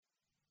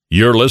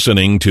You're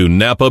listening to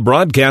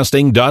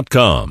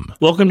NapaBroadcasting.com.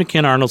 Welcome to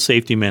Ken Arnold's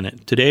Safety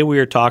Minute. Today we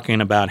are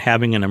talking about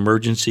having an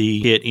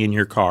emergency kit in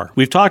your car.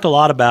 We've talked a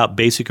lot about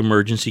basic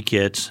emergency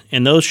kits,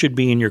 and those should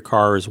be in your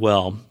car as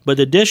well. But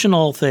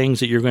additional things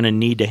that you're going to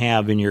need to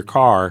have in your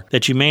car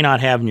that you may not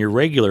have in your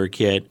regular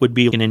kit would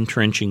be an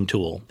entrenching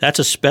tool. That's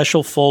a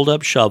special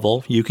fold-up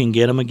shovel. You can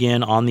get them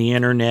again on the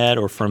internet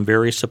or from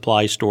various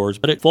supply stores,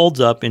 but it folds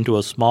up into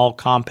a small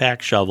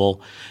compact shovel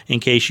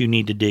in case you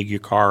need to dig your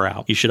car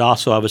out. You should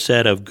also have a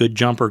set of good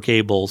jumper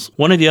cables.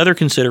 One of the other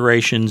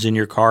considerations in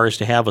your car is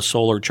to have a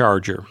solar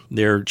charger.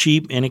 They're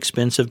cheap,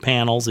 inexpensive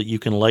panels that you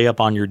can lay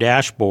up on your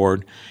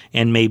dashboard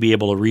and may be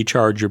able to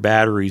recharge your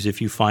batteries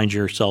if you find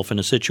yourself in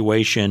a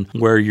situation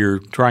where you're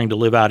trying to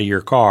live out of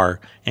your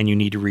car and you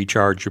need to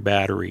recharge your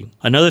battery.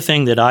 Another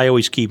thing that I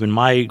always keep in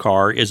my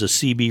car is a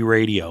CB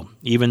radio.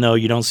 Even though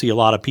you don't see a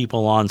lot of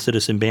people on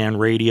citizen band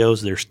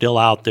radios, they're still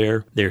out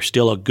there. They're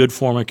still a good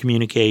form of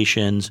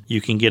communications.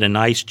 You can get a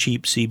nice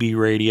cheap CB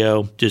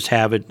radio, just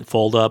have it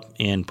fold up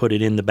and put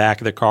it in the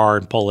back of the car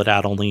and pull it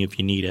out only if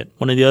you need it.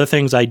 One of the other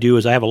things I do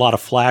is I have a lot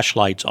of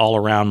flashlights all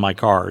around my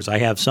cars. I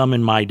have some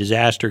in my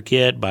disaster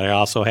kit, but I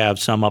also have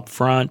some up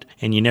front,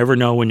 and you never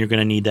know when you're going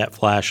to need that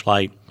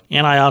flashlight.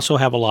 And I also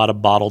have a lot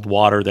of bottled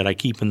water that I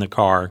keep in the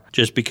car,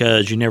 just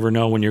because you never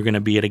know when you're going to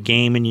be at a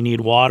game and you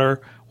need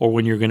water or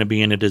when you're going to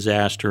be in a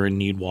disaster and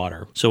need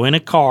water. So in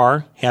a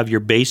car, have your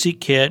basic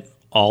kit,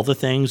 all the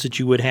things that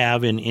you would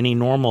have in any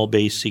normal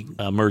basic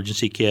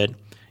emergency kit,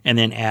 and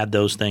then add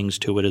those things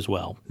to it as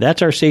well.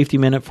 That's our Safety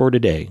Minute for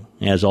today.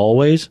 As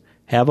always,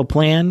 have a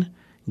plan,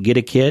 get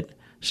a kit,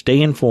 stay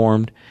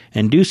informed,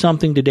 and do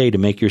something today to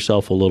make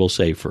yourself a little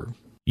safer.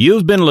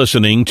 You've been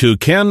listening to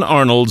Ken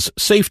Arnold's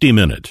Safety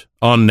Minute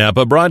on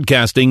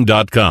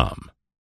NapaBroadcasting.com.